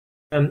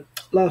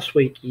Last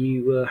week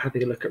you were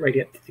having a look at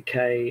radioactive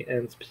decay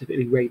and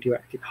specifically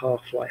radioactive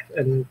half-life,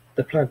 and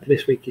the plan for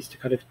this week is to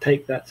kind of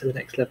take that to the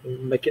next level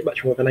and make it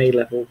much more of an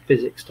A-level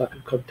physics type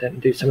of content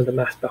and do some of the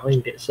maths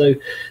behind it. So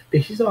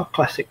this is our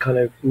classic kind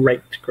of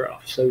rate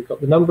graph. So we've got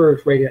the number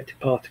of radioactive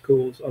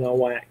particles on our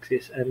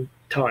y-axis and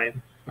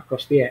time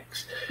across the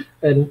x,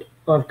 and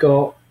I've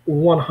got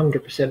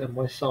 100% of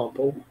my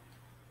sample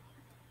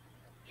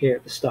here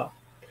at the start.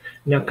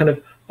 Now, kind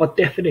of our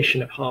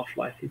definition of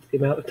half-life is the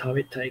amount of time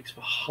it takes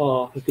for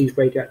half of these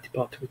radioactive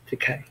particles to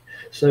decay.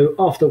 So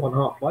after one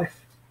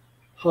half-life,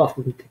 half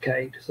of them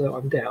decayed, so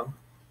I'm down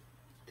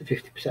to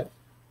 50%.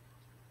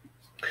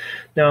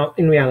 Now,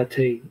 in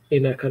reality,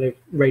 in a kind of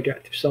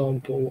radioactive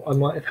sample, I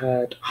might have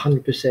had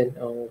 100%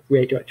 of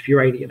radioactive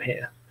uranium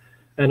here,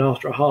 and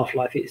after a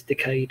half-life, it's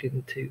decayed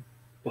into,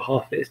 well,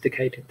 half of it is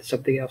decayed into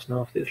something else, and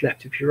half of it is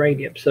left of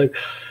uranium. So,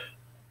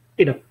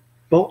 in a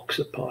box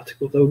of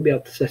particles, I wouldn't be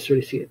able to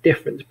necessarily see a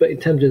difference, but in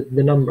terms of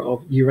the number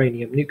of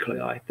uranium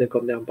nuclei, they've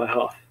gone down by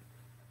half.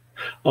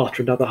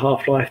 After another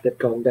half-life, they've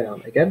gone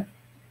down again,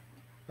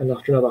 and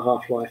after another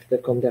half-life,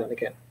 they've gone down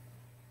again.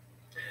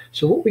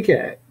 So what we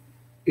get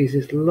is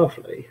this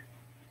lovely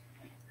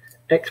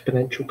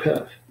exponential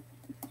curve.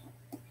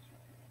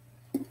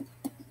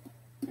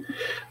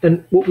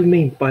 And what we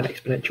mean by an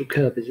exponential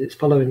curve is it's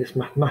following this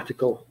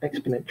mathematical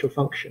exponential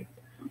function.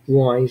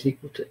 Y is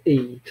equal to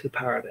e to the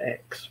power of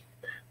x,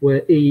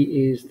 where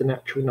e is the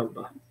natural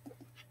number,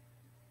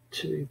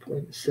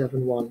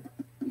 2.71,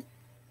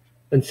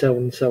 and so on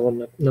and so on,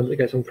 the number that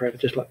goes on forever,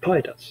 just like pi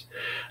does.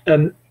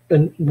 And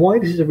why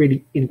this is a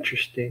really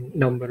interesting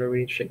number and a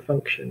really interesting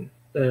function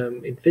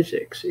in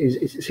physics is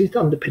it seems to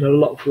underpin a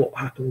lot of what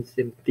happens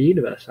in the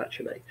universe,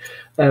 actually.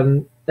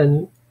 And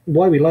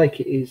why we like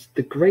it is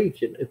the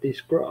gradient of this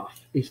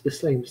graph is the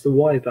same as the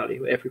y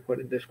value at every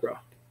point in this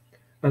graph.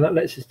 And that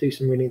lets us do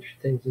some really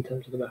interesting things in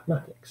terms of the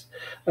mathematics.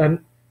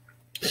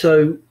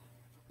 So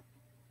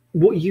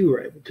what you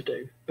were able to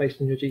do, based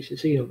on your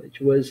GCSE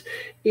knowledge, was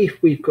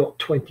if we've got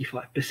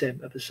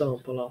 25% of the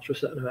sample after a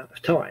certain amount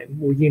of time,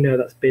 well, you know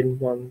that's been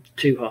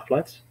 2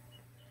 half-lives.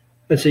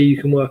 And so you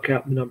can work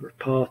out the number of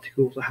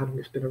particles or how long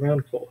it's been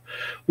around for.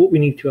 What we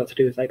need to be able to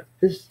do as a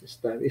physicists,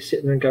 though, is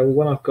sit there and go, well,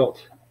 when I've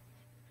got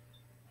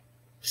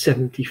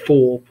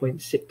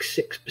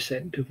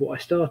 74.66% of what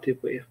I started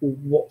with, well,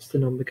 what's the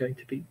number going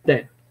to be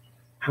then?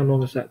 How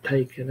long has that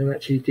taken? And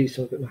actually do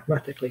some of it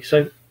mathematically.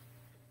 So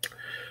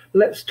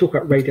let's talk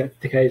about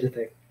radioactive decay as a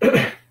thing.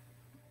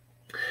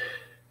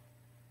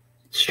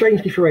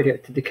 Strangely for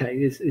radioactive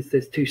decay is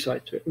there's 2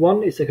 sides to it.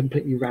 One is a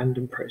completely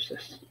random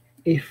process.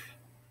 If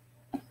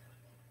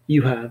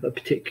you have a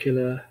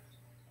particular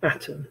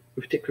atom,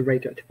 a particular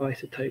radioactive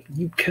isotope,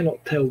 you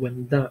cannot tell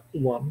when that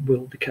one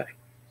will decay.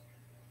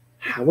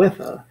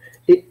 However,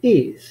 it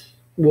is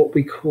what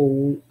we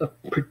call a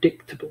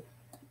predictable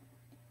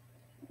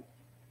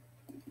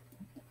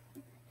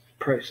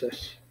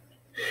process.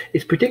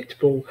 It's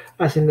predictable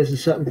as in there's a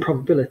certain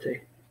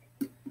probability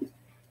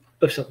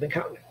of something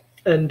happening.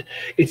 And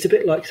it's a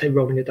bit like, say,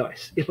 rolling a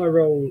dice. If I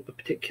roll a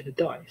particular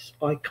dice,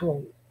 I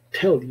can't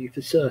tell you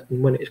for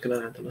certain when it's going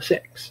to land on a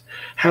 6.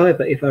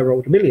 However, if I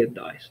rolled 1,000,000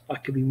 dice, I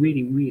could be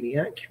really, really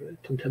accurate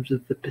in terms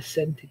of the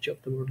percentage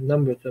of them or the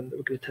number of them that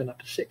were going to turn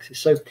up as 6s.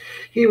 So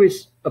here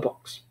is a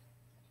box,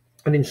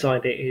 and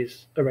inside it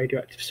is a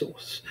radioactive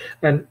source.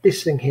 And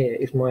this thing here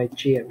is my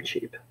GM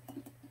tube,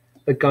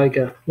 a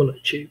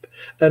Geiger-Müller tube.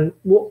 And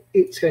what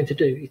it's going to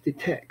do is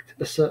detect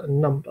a certain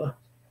number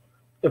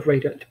of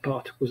radioactive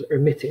particles that are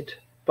emitted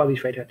by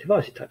these radioactive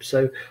isotopes.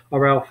 So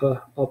our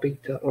alpha, our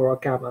beta, or our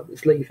gamma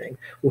that's leaving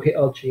will hit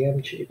our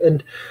GM tube.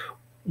 And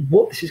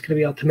what this is going to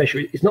be able to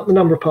measure is not the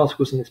number of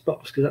particles in this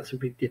box, because that's a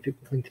really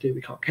difficult thing to do,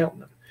 we can't count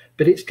them,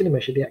 but it's going to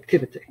measure the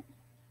activity.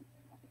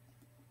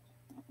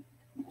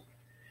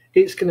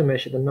 It's going to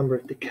measure the number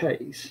of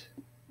decays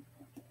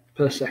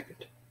per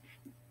second.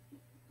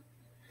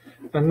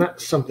 And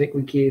that's something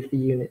we give the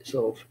units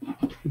of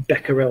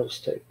becquerels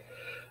to.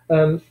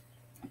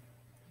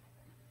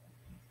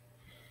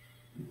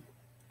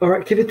 Our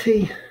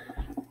activity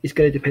is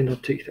going to depend on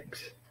 2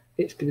 things.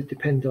 It's going to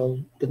depend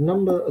on the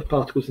number of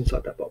particles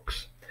inside that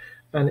box,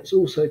 and it's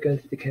also going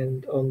to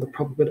depend on the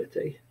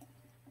probability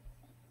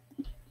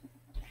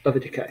of a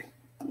decay.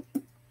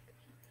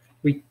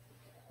 We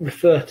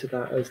refer to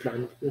that as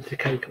the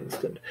decay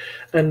constant.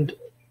 And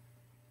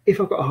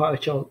if I've got a higher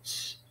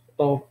chance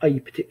of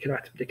a particular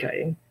atom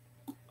decaying,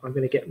 I'm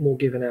going to get more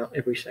given out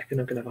every second.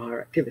 I'm going to have a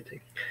higher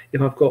activity.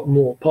 If I've got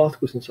more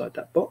particles inside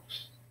that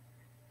box,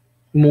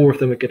 more of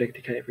them are going to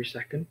decay every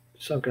second,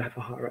 so I'm going to have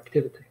a higher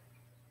activity.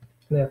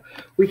 Now,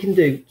 we can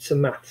do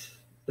some maths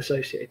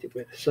associated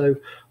with. So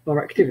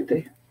our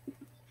activity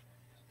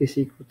is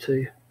equal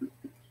to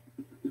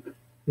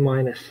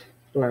minus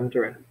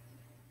lambda n.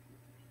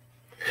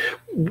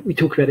 We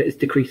talk about it as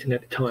decreasing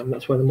over time,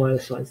 that's why the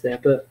minus sign's there,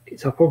 but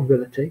it's our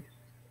probability,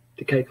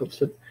 decay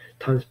constant,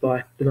 times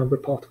by the number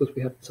of particles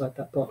we have inside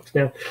that box.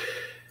 Now,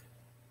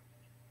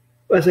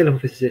 as A-level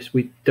physicists,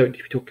 we don't need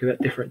to be talking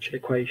about differential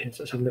equations.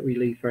 That's something that we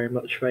leave very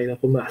much for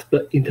A-level maths.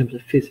 But in terms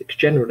of physics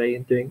generally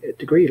and doing at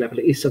degree level,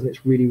 it is something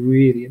that's really,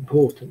 really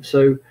important.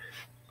 So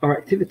our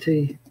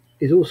activity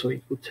is also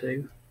equal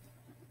to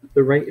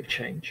the rate of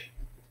change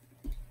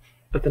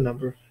of the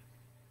number of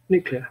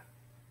nuclei,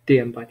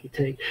 dm by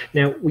dt.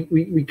 Now,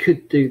 we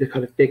could do the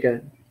kind of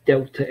bigger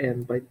delta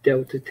m by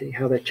delta t,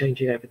 how they're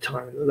changing over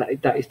time.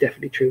 And that is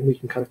definitely true, and we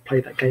can kind of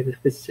play that game as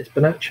physicists.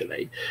 But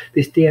actually,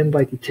 this dm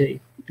by dt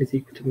is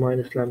equal to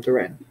minus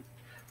lambda n.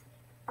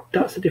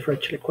 That's a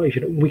differential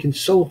equation, and we can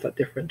solve that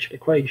differential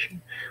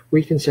equation.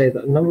 We can say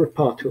that a number of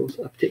particles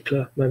at a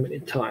particular moment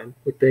in time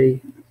would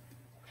be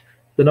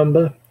the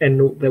number n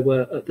naught there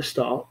were at the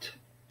start,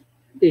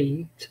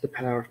 e to the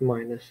power of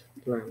minus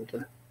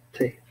lambda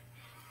t.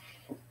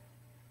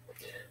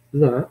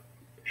 That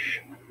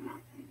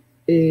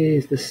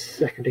is the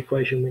second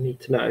equation we need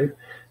to know,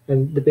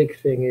 and the big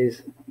thing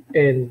is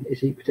n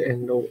is equal to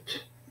n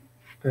naught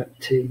at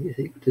t is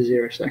equal to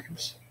 0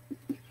 seconds.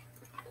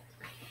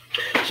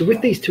 So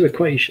with these two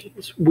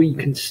equations, we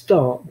can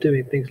start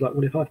doing things like,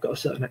 well, if I've got a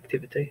certain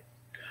activity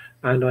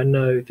and I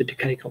know the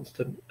decay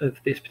constant of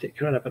this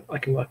particular element, I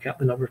can work out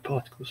the number of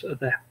particles that are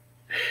there.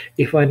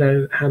 If I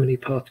know how many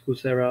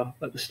particles there are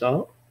at the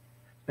start,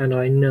 and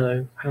I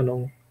know how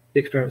long the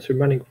experiment's been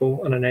running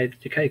for, and I know the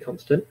decay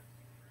constant,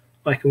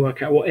 I can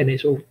work out what n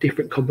is, or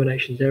different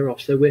combinations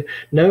thereof. So we're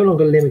no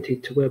longer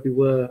limited to where we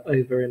were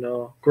over in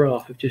our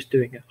graph of just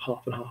doing it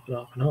half and half and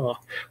half and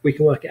half. We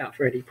can work it out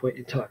for any point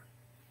in time.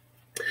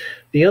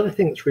 The other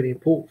thing that's really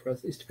important for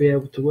us is to be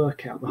able to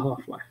work out the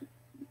half-life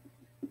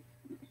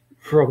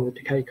from the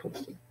decay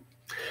constant.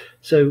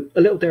 So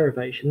a little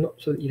derivation, not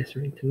so that you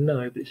necessarily need to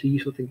know, but it's a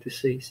useful thing to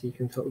see, so you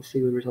can sort of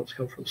see where the results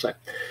come from. So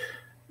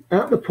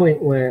at the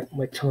point where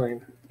my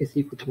time is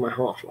equal to my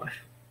half-life,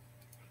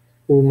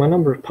 well, my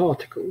number of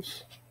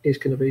particles is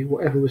going to be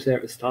whatever was there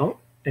at the start,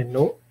 n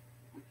naught,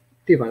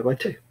 divided by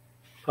 2.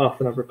 Half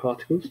the number of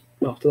particles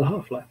after the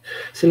half-life.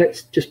 So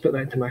let's just put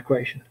that into my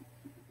equation.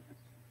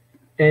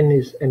 N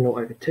is n naught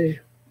over 2,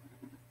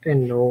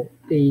 n naught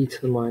e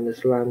to the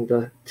minus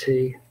lambda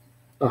t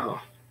a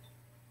half.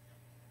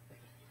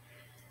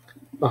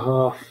 A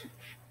half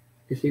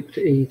is equal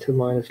to e to the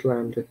minus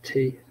lambda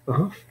t a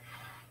half.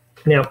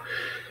 Now,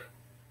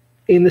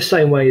 in the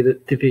same way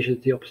that division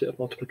is the opposite of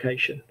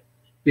multiplication,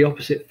 the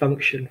opposite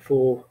function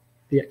for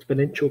the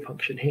exponential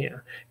function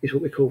here is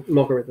what we call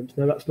logarithms.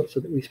 Now, that's not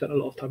something we spent a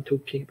lot of time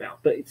talking about,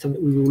 but it's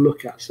something we will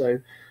look at. So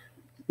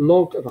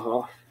log of a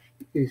half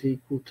is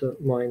equal to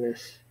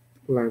minus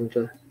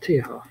lambda t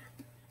a half,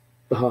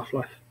 the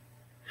half-life.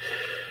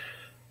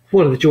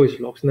 One of the joys of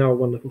logs, now a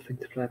wonderful thing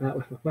to play about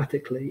with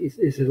mathematically, is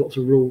there's lots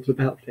of rules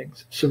about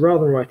things. So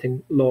rather than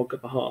writing log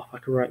of a half, I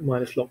can write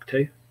minus log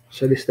 2.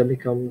 So this then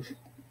becomes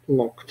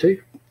log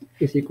 2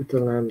 is equal to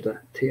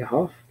lambda t a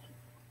half.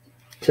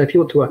 So if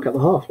you want to work out the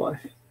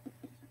half-life,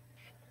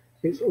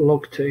 it's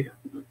log 2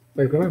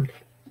 over lambda.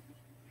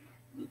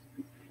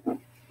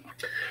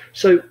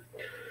 So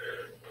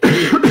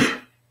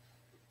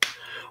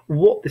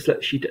what this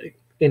lets you do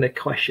in a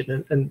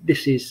question, and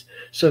this is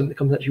something that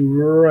comes actually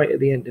right at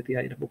the end of the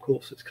A-level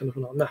course, it's kind of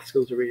when our math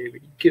skills are really,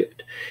 really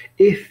good.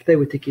 If they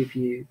were to give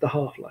you the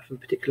half-life of a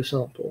particular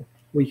sample,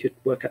 we could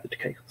work out the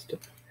decay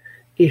constant.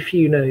 If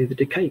you know the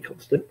decay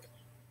constant,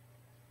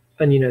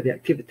 and you know the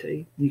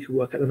activity, you can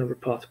work out the number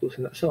of particles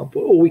in that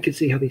sample. Or we could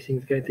see how these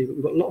things are going through, but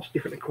we've got lots of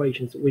different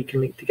equations that we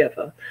can link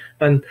together.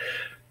 And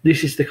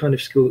this is the kind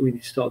of skill that we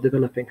need to start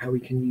developing, how we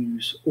can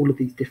use all of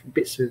these different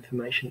bits of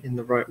information in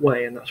the right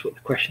way. And that's what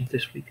the questions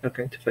this week are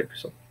going to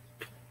focus on.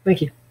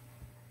 Thank you.